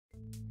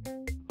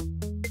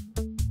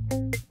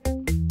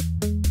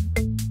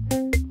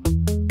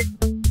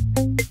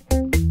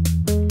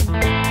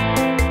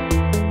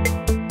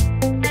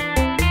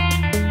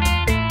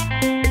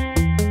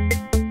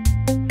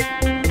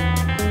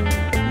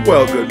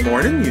Well, good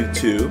morning,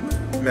 YouTube.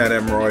 Matt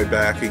M. Roy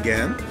back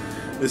again.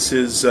 This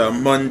is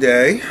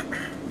Monday.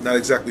 Not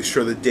exactly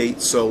sure the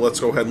date, so let's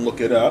go ahead and look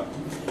it up.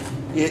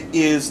 It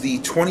is the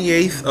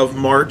 28th of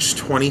March,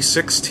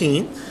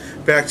 2016.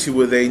 Back to you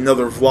with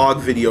another vlog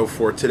video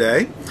for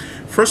today.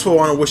 First of all,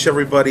 I want to wish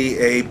everybody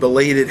a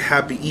belated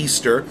Happy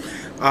Easter.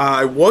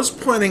 I was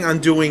planning on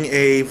doing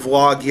a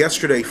vlog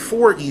yesterday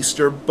for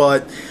Easter,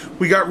 but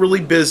we got really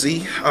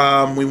busy.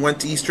 We went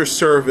to Easter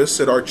service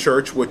at our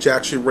church, which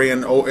actually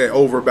ran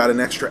over about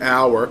an extra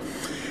hour.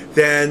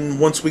 Then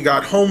once we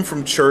got home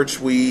from church,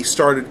 we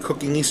started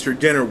cooking Easter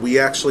dinner. We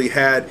actually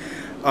had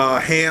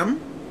ham,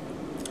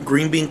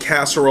 green bean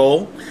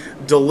casserole,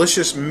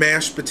 delicious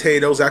mashed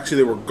potatoes. Actually,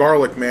 they were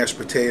garlic mashed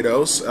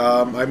potatoes.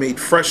 I made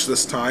fresh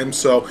this time,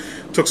 so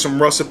took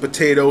some russet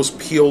potatoes,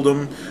 peeled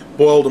them,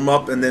 boiled them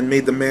up, and then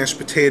made the mashed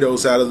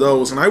potatoes out of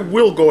those. And I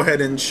will go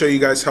ahead and show you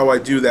guys how I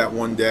do that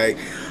one day.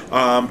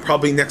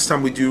 Probably next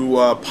time we do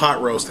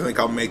pot roast, I think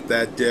I'll make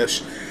that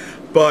dish.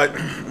 But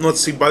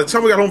let's see, by the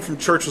time we got home from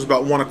church, it was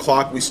about 1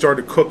 o'clock. We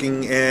started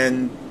cooking,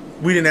 and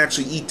we didn't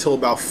actually eat till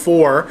about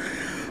 4.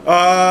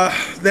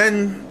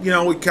 Then, you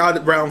know, we got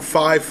around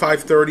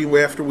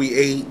 5:30 after we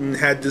ate and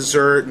had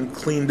dessert and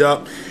cleaned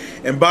up.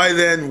 And by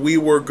then, we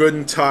were good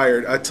and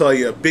tired. I tell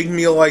you, a big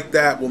meal like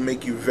that will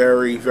make you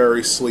very,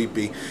 very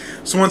sleepy.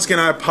 So once again,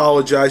 I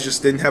apologize.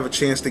 Just didn't have a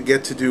chance to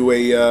get to do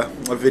a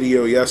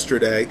video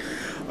yesterday.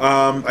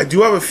 I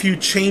do have a few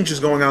changes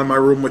going on in my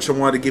room, which I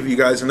wanted to give you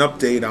guys an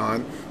update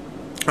on.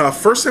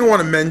 First thing I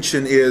want to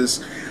mention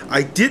is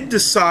I did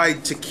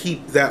decide to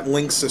keep that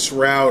Linksys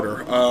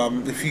router.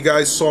 If you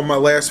guys saw my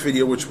last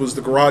video, which was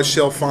the garage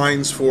sale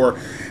finds for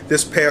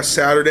this past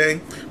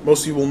Saturday,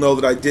 most of you will know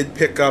that I did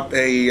pick up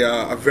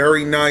a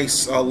very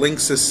nice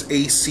Linksys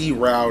AC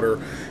router,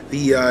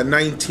 the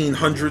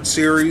 1900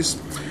 series.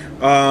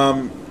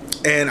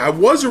 And I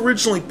was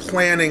originally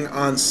planning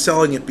on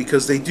selling it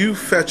because they do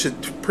fetch a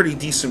pretty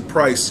decent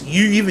price.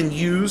 Even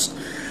used,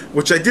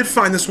 which I did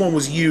find this one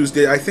was used.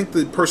 I think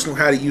the person who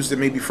had it used it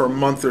maybe for a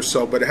month or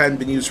so, but it hadn't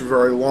been used for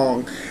very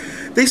long.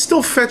 They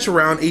still fetch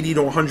around $80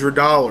 to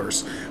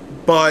 $100,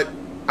 but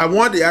I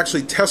wanted to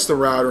actually test the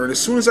router, and as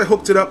soon as I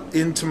hooked it up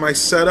into my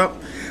setup,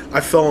 I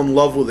fell in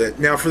love with it.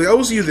 Now, for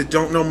those of you that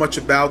don't know much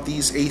about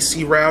these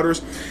AC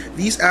routers,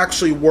 these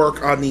actually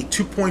work on the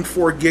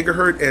 2.4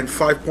 gigahertz and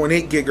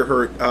 5.8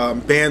 gigahertz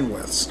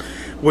bandwidths,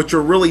 which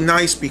are really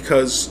nice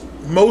because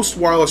most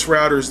wireless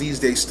routers these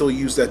days still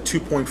use that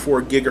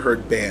 2.4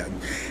 gigahertz band.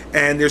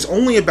 And there's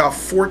only about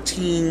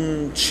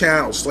 14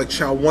 channels, like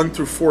channel 1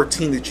 through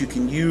 14, that you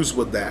can use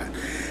with that.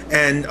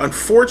 And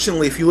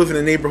unfortunately, if you live in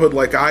a neighborhood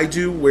like I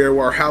do, where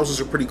our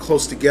houses are pretty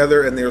close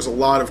together and there's a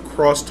lot of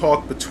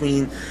crosstalk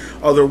between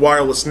other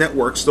wireless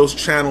networks, those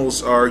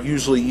channels are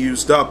usually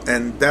used up,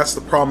 and that's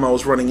the problem I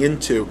was running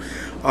into.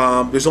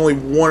 There's only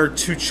 1 or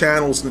 2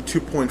 channels in the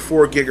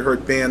 2.4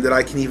 gigahertz band that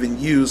I can even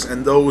use,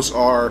 and those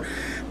are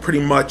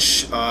pretty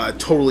much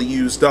totally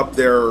used up.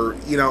 There,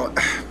 you know,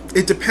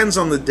 it depends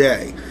on the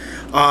day.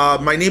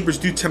 My neighbors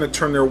do tend to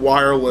turn their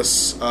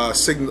wireless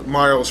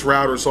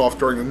routers off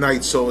during the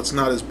night, so it's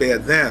not as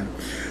bad then.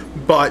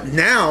 But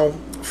now,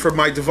 for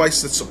my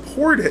device that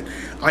support it,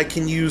 I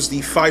can use the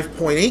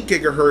 5.8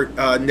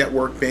 gigahertz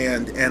network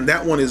band, and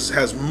that one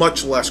has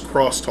much less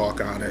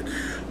crosstalk on it.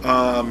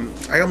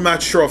 I'm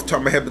not sure off the top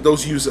of my head, but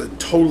those use a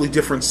totally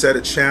different set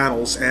of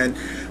channels, and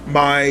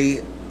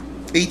my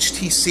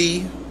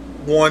HTC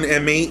One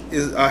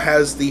M8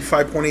 has the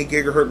 5.8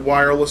 gigahertz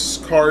wireless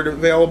card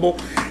available,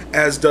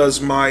 as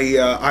does my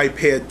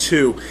iPad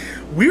 2.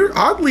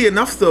 Oddly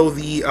enough, though,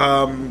 the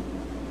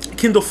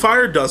Kindle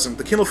Fire doesn't.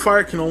 The Kindle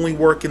Fire can only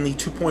work in the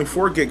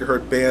 2.4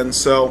 gigahertz band,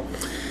 so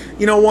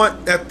you know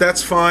what?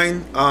 That's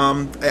fine.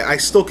 I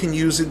still can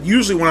use it.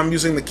 Usually when I'm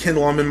using the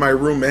Kindle, I'm in my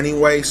room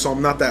anyway, so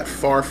I'm not that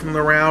far from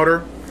the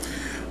router.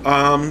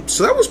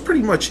 So that was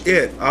pretty much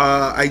it.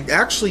 I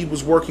actually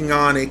was working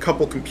on a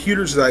couple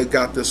computers that I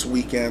got this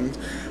weekend.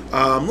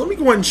 Let me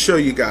go ahead and show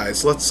you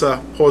guys. Let's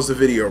pause the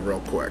video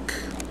real quick.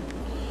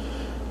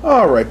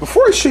 Alright,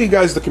 before I show you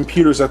guys the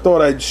computers, I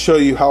thought I'd show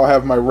you how I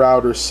have my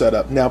router set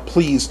up. Now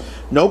please,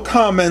 no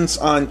comments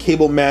on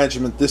cable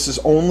management. This is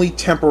only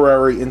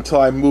temporary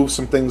until I move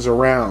some things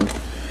around.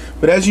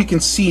 But as you can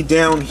see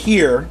down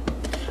here,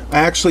 I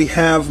actually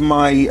have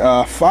my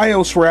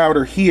Fios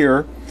router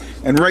here,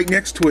 and right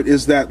next to it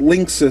is that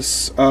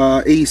Linksys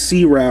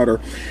AC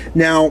router.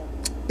 Now,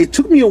 it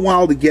took me a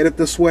while to get it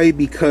this way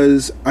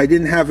because I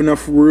didn't have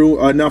enough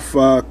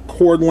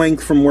cord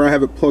length from where I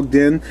have it plugged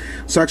in.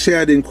 So actually I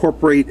had to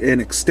incorporate an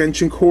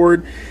extension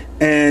cord.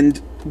 And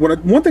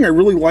one thing I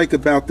really like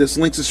about this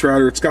Linksys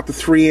router, it's got the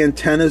 3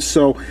 antennas,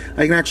 so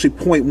I can actually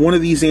point one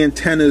of these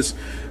antennas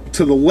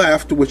to the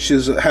left, which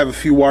is have a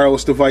few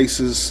wireless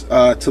devices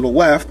to the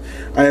left.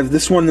 I have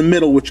this one in the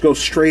middle, which goes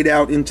straight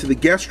out into the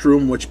guest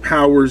room, which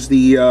powers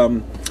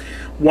the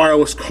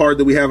wireless card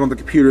that we have on the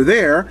computer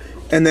there.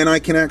 And then I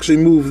can actually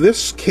move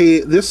this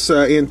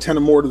antenna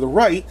more to the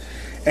right,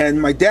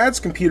 and my dad's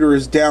computer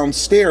is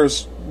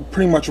downstairs,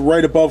 pretty much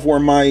right above where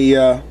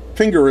my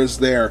finger is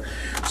there.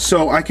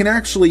 So I can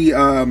actually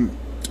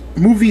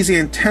move these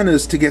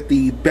antennas to get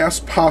the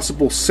best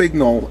possible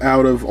signal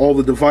out of all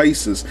the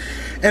devices.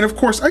 And of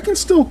course I can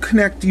still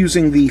connect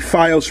using the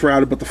Fios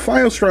router, but the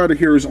Fios router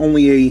here is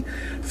only a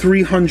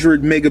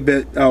 300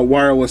 megabit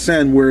wireless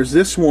end, whereas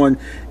this one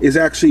is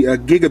actually a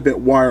gigabit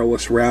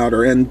wireless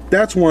router, and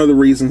that's one of the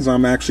reasons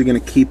I'm actually going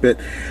to keep it.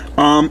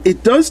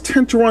 It does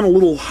tend to run a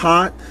little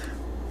hot,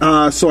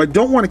 so I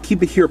don't want to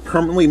keep it here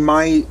permanently.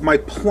 My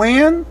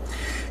plan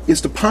is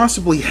to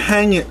possibly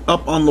hang it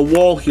up on the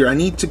wall here. I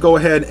need to go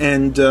ahead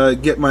and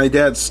get my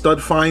dad's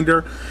stud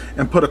finder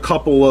and put a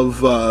couple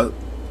of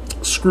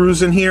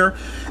screws in here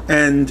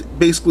and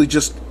basically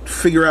just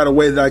figure out a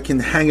way that I can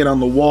hang it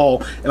on the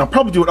wall. And I'll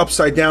probably do it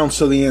upside down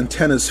so the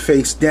antenna's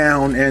face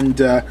down, and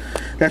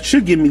that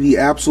should give me the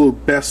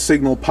absolute best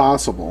signal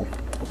possible.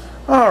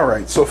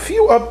 Alright, so a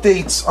few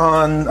updates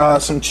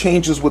on some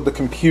changes with the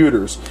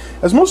computers.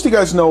 As most of you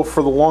guys know,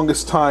 for the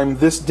longest time,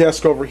 this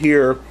desk over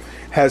here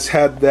has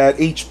had that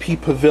HP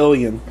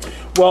Pavilion.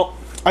 Well,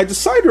 I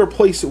decided to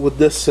replace it with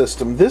this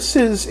system. This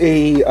is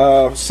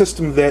a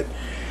system that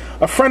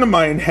a friend of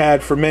mine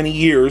had for many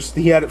years.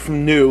 He had it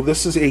from new.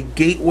 This is a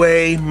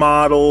Gateway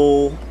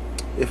model,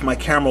 if my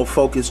camera will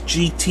focus,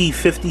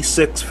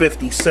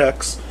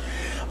 GT5656.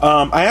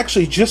 I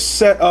actually just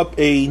set up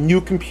a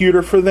new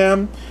computer for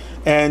them,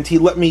 and he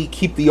let me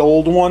keep the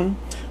old one.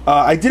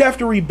 I did have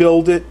to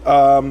rebuild it.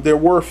 There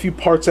were a few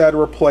parts I had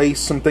to replace.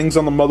 Some things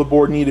on the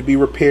motherboard needed to be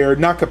repaired.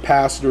 Not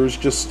capacitors,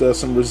 just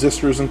some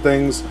resistors and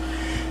things.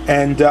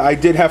 And I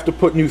did have to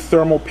put new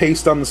thermal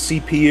paste on the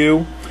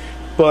CPU.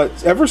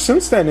 But ever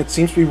since then, it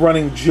seems to be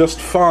running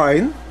just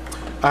fine.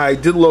 I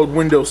did load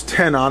Windows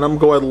 10 on them.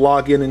 Go ahead and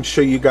log in and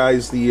show you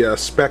guys the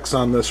specs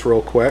on this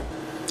real quick.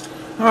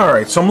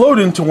 Alright, so I'm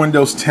loaded into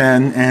Windows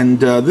 10,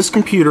 and this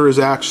computer is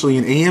actually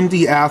an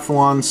AMD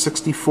Athlon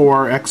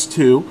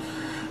 64X2.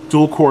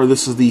 Dual core.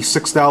 This is the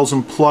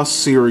 6000 plus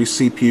series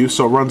CPU,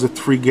 so it runs at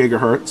 3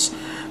 gigahertz.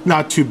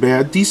 Not too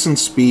bad, decent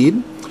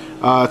speed.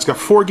 It's got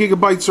 4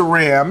 gigabytes of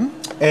RAM,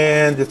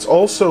 and it's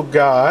also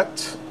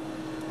got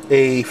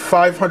a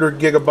 500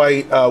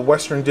 gigabyte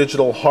Western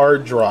Digital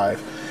hard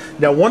drive.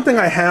 Now, one thing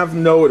I have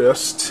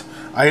noticed,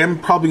 I am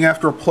probably going to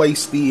have to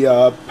replace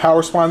the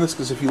power supply on this,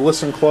 because if you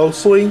listen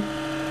closely,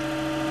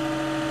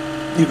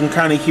 you can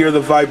kind of hear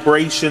the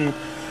vibration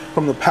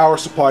from the power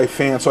supply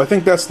fan. So I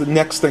think that's the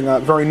next thing,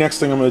 very next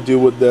thing I'm going to do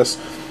with this.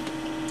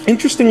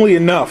 Interestingly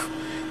enough,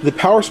 the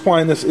power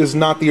supply in this is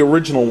not the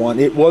original one.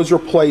 It was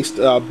replaced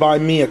by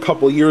me a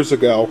couple years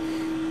ago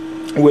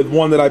with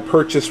one that I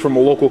purchased from a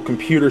local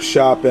computer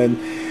shop. And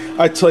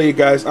I tell you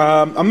guys,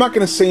 I'm not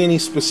going to say any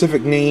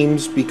specific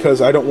names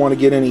because I don't want to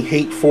get any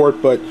hate for it,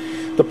 but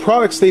the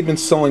products they've been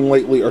selling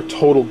lately are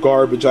total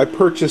garbage. I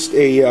purchased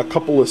a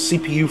couple of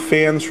CPU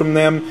fans from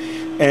them,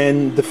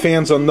 and the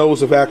fans on those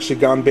have actually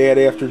gone bad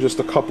after just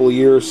a couple of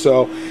years.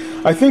 So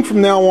I think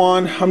from now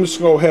on, I'm just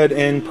going to go ahead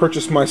and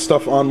purchase my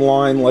stuff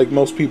online like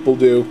most people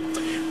do.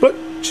 But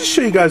just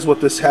show you guys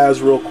what this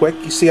has real quick.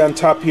 You see on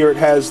top here it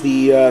has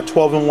the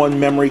 12-in-1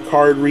 memory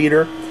card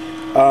reader.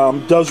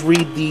 Does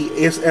read the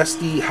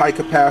SD high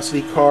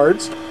capacity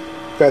cards.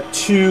 Got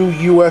 2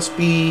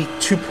 USB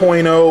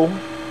 2.0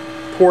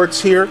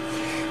 ports here.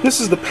 This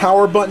is the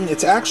power button.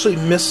 It's actually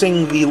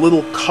missing the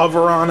little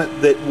cover on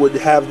it that would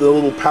have the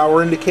little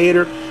power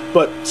indicator,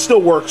 but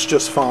still works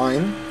just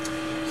fine.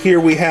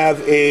 Here we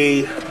have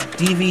a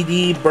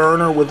DVD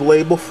burner with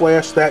label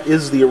flash. That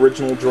is the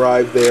original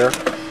drive there.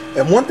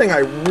 And one thing I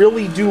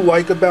really do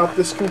like about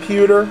this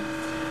computer,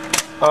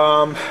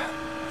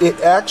 it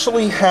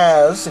actually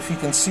has, if you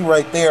can see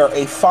right there,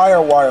 a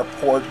FireWire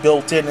port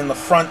built in the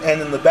front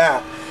and in the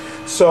back.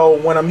 So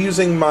when I'm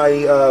using my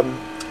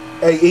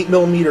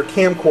 8mm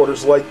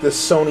camcorders like this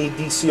Sony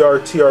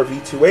DCR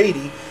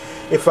TRV280,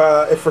 if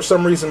for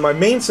some reason my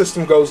main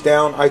system goes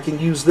down, I can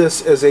use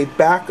this as a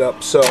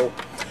backup. So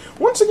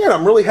once again,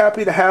 I'm really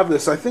happy to have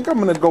this. I think I'm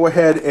going to go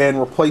ahead and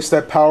replace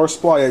that power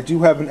supply. I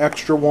do have an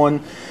extra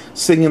one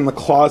sitting in the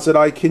closet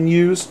I can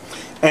use,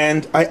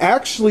 and I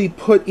actually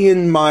put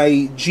in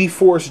my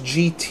GeForce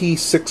GT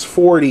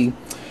 640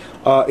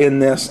 in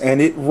this, and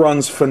it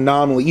runs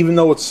phenomenally. Even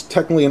though it's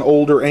technically an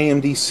older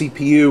AMD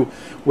CPU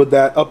with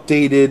that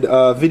updated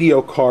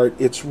video card,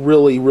 it's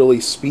really, really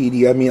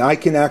speedy. I mean, I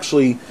can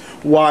actually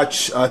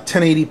watch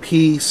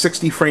 1080p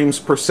 60 frames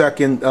per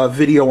second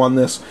video on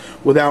this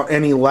without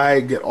any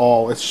lag at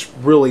all. It's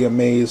really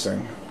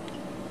amazing.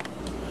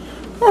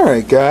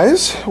 Alright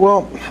guys,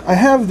 well, I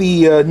have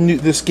the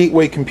this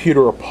Gateway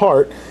computer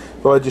apart,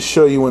 but I'll just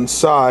show you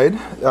inside.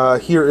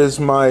 Here is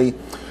my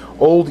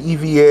old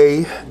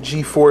EVA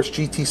GeForce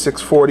GT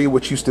 640,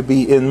 which used to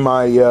be in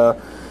my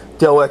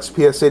Dell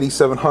XPS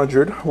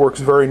 8700. Works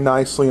very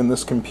nicely in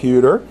this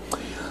computer.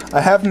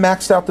 I have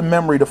maxed out the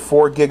memory to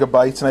 4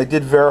 gigabytes, and I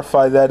did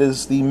verify that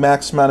is the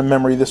max amount of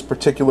memory this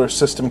particular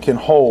system can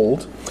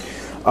hold.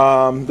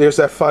 There's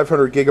that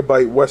 500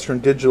 gigabyte Western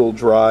Digital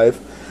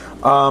drive.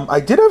 I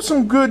did have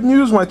some good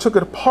news when I took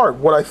it apart.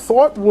 What I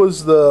thought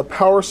was the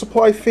power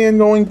supply fan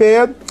going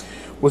bad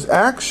was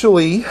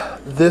actually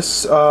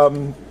this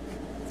 4-pin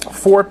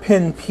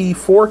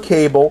P4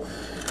 cable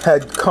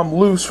had come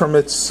loose from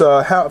its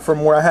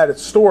from where I had it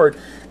stored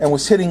and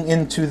was hitting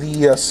into the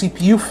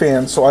CPU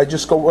fan. So I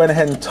just went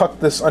ahead and tucked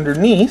this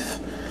underneath,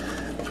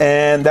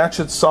 and that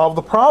should solve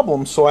the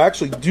problem. So I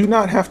actually do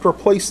not have to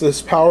replace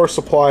this power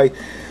supply,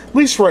 at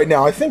least right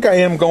now. I think I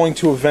am going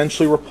to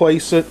eventually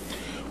replace it.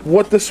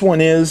 What this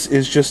one is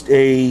just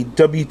a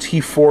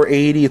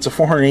WT480. It's a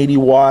 480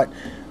 watt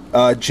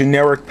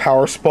generic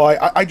power supply.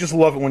 I just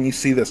love it when you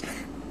see this.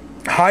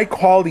 High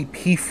quality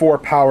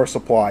P4 power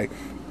supply.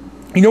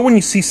 You know when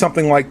you see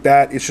something like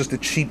that, it's just a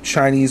cheap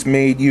Chinese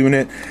made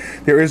unit.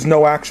 There is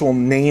no actual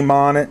name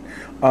on it.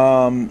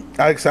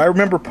 I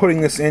remember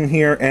putting this in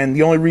here, and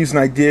the only reason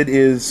I did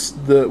is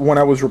when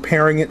I was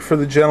repairing it for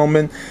the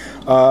gentleman,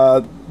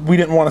 we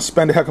didn't want to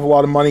spend a heck of a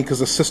lot of money because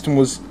the system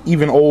was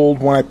even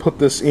old when I put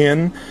this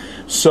in.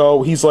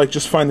 So he's like,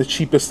 just find the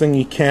cheapest thing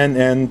you can,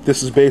 and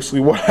this is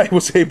basically what I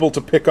was able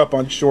to pick up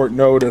on short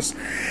notice.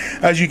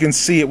 As you can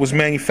see, it was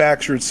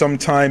manufactured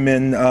sometime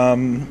in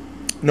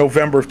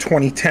November of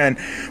 2010,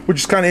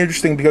 which is kind of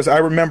interesting because I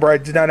remember I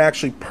did not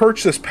actually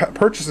purchase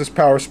this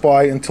power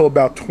supply until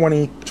about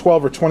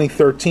 2012 or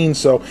 2013,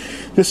 so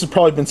this has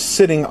probably been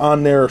sitting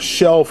on their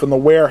shelf in the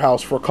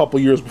warehouse for a couple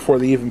years before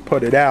they even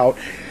put it out.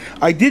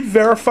 I did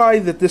verify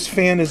that this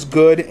fan is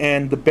good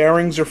and the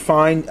bearings are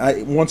fine.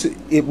 Once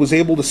it was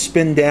able to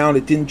spin down,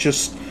 it didn't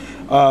just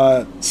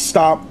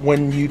stop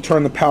when you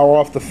turn the power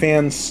off. The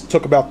fans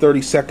took about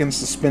 30 seconds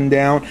to spin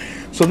down.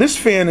 So this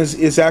fan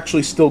is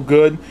actually still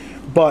good.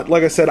 But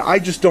like I said, I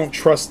just don't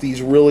trust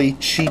these really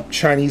cheap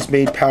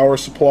Chinese-made power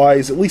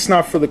supplies, at least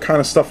not for the kind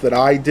of stuff that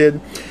I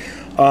did.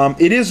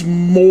 It is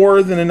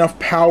more than enough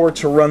power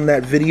to run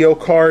that video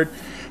card,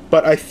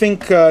 but I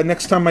think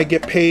next time I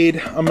get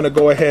paid, I'm going to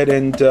go ahead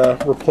and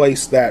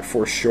replace that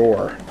for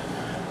sure.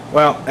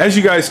 Well, as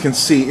you guys can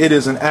see, it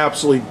is an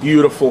absolutely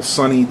beautiful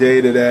sunny day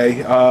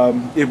today.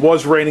 It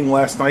was raining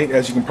last night,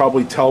 as you can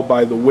probably tell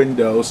by the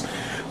windows.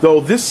 Though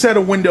this set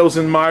of windows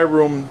in my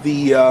room,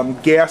 the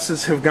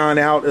gases have gone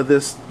out of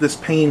this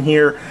pane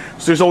here,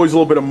 so there's always a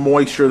little bit of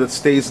moisture that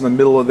stays in the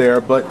middle of there,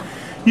 but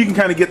you can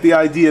kind of get the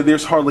idea.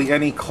 There's hardly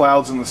any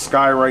clouds in the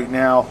sky right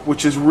now,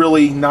 which is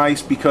really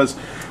nice because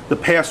the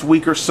past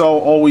week or so,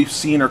 all we've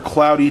seen are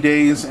cloudy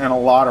days and a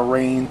lot of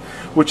rain,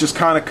 which is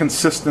kind of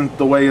consistent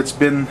the way it's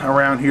been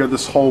around here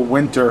this whole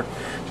winter.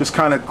 Just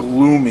kind of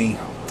gloomy.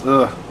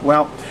 Ugh.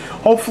 Well,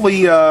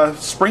 hopefully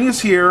spring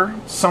is here,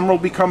 summer will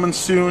be coming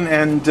soon,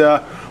 and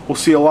we'll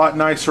see a lot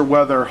nicer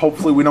weather.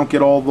 Hopefully we don't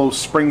get all those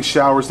spring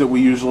showers that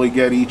we usually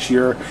get each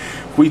year.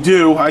 If we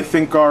do, I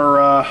think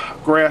our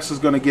grass is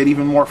going to get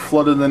even more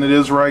flooded than it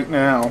is right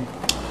now.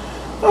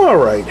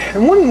 Alright,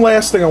 and one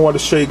last thing I want to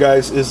show you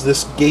guys is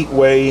this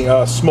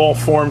Gateway small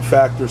form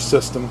factor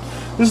system.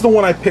 This is the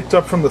one I picked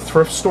up from the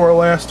thrift store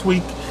last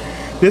week.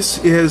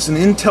 This is an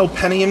Intel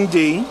Pentium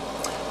D.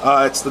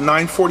 It's the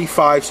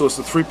 945, so it's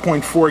the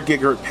 3.4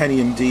 gigahertz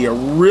Pentium D, a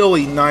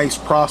really nice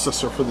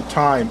processor for the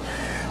time.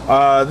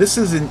 This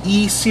is an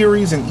E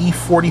series, an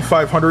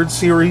E4500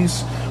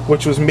 series,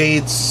 which was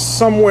made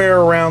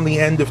somewhere around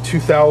the end of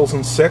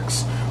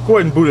 2006. Go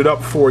ahead and boot it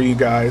up for you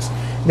guys.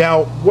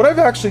 Now, what I've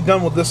actually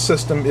done with this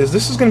system is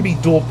this is going to be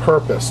dual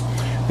purpose.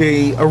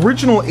 The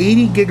original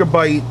 80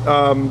 gigabyte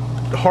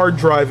hard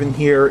drive in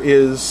here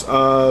is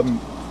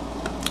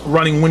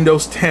running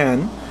Windows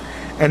 10.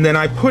 And then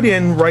I put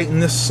in, right in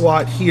this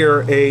slot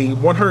here, a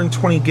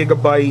 120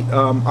 gigabyte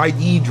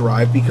IDE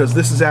drive, because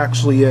this is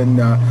actually an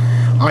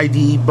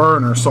IDE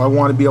burner, so I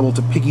want to be able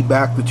to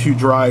piggyback the two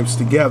drives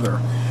together.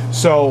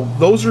 So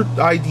those are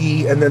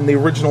IDE, and then the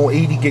original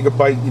 80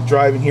 gigabyte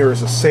drive in here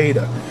is a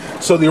SATA.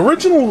 So the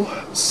original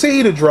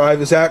SATA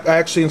drive is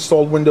actually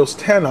installed Windows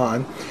 10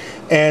 on,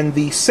 and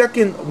the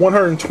second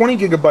 120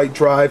 gigabyte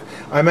drive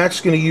I'm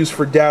actually going to use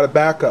for data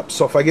backup.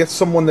 So if I get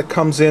someone that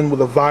comes in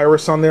with a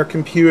virus on their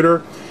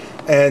computer,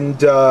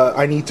 and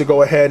I need to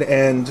go ahead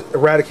and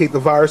eradicate the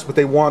virus, but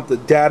they want the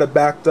data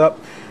backed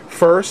up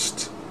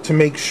first to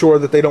make sure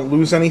that they don't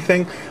lose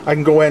anything, I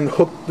can go ahead and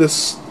hook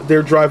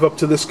their drive up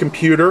to this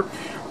computer,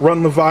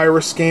 run the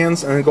virus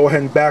scans, and then go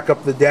ahead and back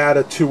up the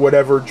data to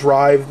whatever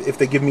drive. If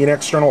they give me an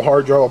external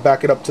hard drive, I'll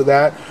back it up to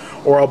that,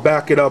 or I'll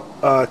back it up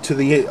to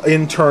the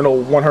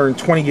internal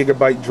 120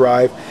 gigabyte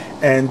drive,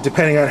 and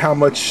depending on how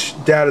much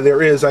data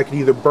there is, I can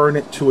either burn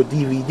it to a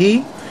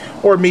DVD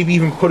or maybe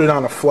even put it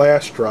on a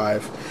flash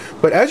drive.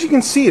 But as you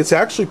can see, it's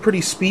actually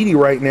pretty speedy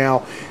right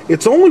now.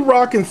 It's only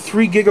rocking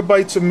 3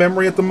 gigabytes of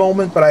memory at the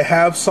moment, but I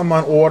have some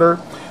on order.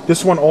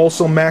 This one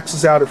also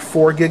maxes out at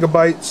 4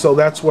 gigabytes, so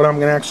that's what I'm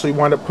going to actually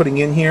wind up putting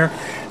in here.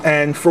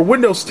 And for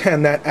Windows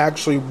 10, that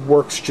actually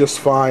works just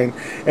fine.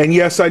 And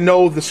yes, I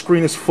know the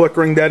screen is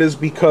flickering. That is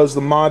because the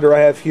monitor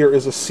I have here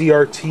is a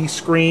CRT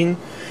screen,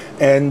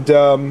 and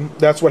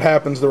that's what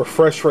happens. The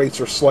refresh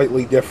rates are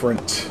slightly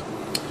different.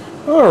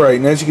 Alright,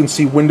 and as you can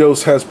see,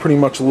 Windows has pretty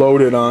much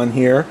loaded on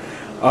here.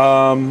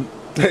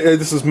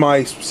 This is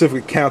my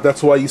specific account,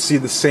 that's why you see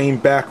the same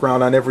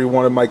background on every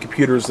one of my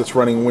computers that's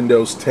running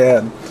Windows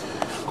 10.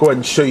 Go ahead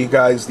and show you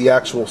guys the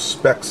actual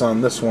specs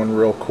on this one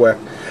real quick.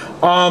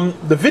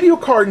 The video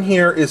card in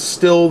here is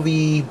still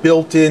the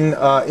built-in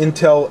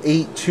Intel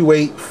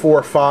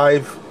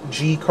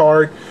 82845G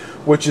card,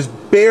 which is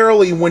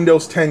barely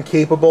Windows 10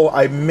 capable.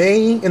 I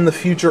may in the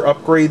future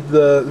upgrade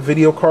the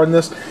video card in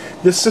this.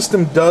 This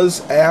system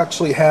does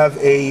actually have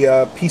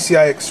a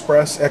PCI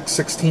Express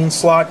X16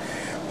 slot,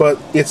 but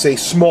it's a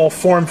small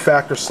form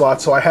factor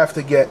slot, so I have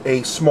to get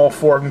a small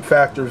form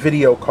factor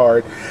video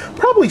card.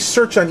 Probably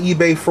search on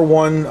eBay for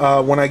one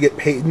when I get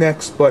paid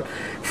next, but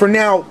for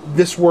now,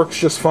 this works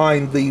just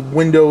fine. The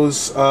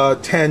Windows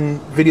 10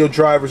 video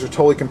drivers are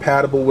totally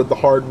compatible with the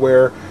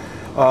hardware,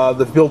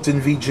 the built-in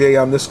VGA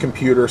on this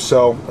computer.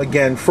 So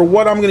again, for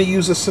what I'm going to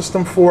use this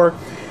system for,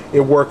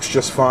 it works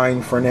just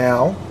fine for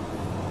now.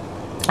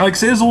 Like I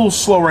say, it's a little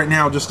slow right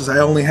now just because I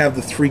only have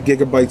the 3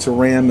 gigabytes of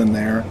RAM in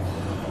there.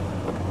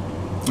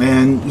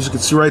 And as you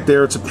can see right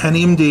there, it's a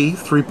Pentium D,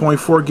 3.4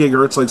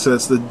 gigahertz. Like I said,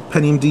 it's the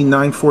Pentium D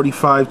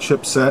 945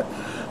 chipset,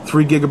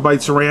 3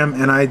 gigabytes of RAM,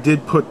 and I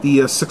did put the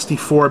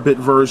 64-bit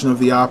version of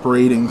the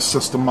operating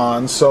system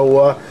on.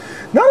 So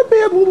not a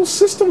bad little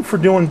system for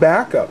doing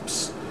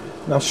backups.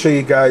 And I'll show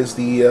you guys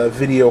the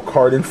video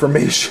card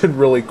information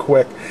really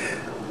quick.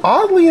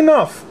 Oddly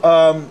enough,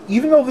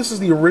 even though this is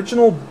the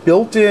original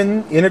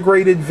built-in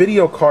integrated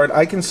video card,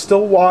 I can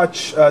still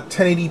watch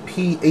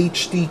 1080p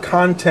HD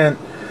content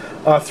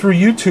through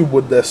YouTube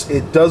with this.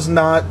 It does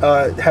not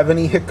have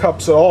any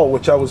hiccups at all,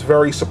 which I was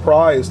very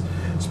surprised,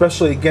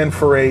 especially again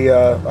for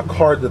a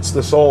card that's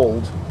this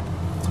old.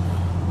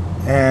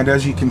 And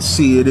as you can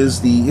see, it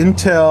is the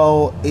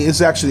Intel,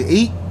 is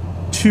actually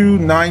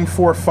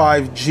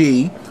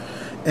 82945G,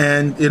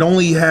 and it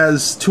only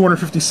has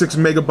 256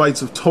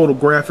 megabytes of total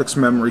graphics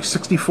memory,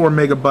 64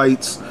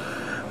 megabytes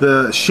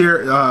the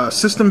share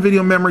system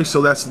video memory,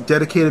 so that's the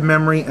dedicated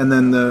memory, and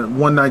then the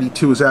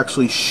 192 is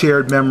actually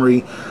shared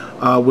memory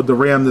with the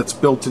RAM that's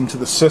built into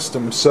the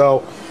system.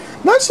 So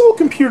nice little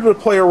computer to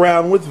play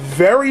around with,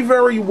 very,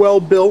 very well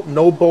built,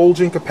 no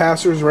bulging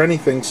capacitors or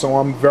anything, so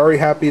I'm very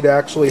happy to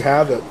actually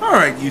have it.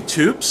 Alright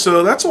YouTube,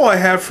 so that's all I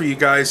have for you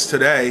guys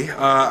today.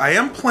 I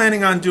am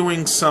planning on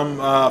doing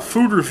some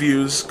food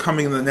reviews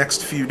coming in the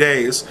next few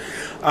days.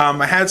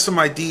 I had some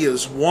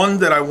ideas. One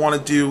that I want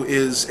to do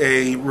is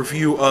a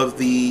review of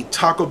the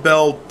Taco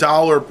Bell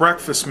dollar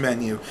breakfast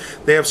menu.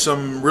 They have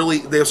some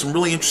really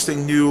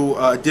interesting new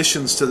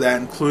additions to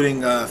that,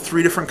 including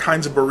 3 different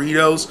kinds of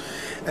burritos,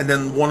 and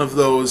then one of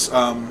those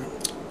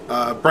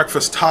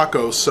breakfast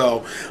tacos.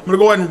 So I'm going to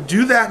go ahead and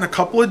do that in a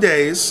couple of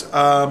days.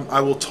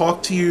 I will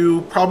talk to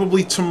you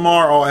probably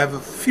tomorrow. I have a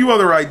few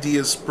other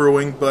ideas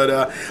brewing, but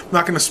I'm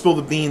not going to spill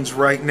the beans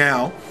right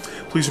now.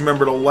 Please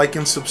remember to like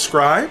and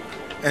subscribe.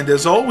 And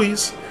as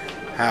always,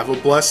 have a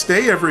blessed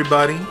day,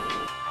 everybody.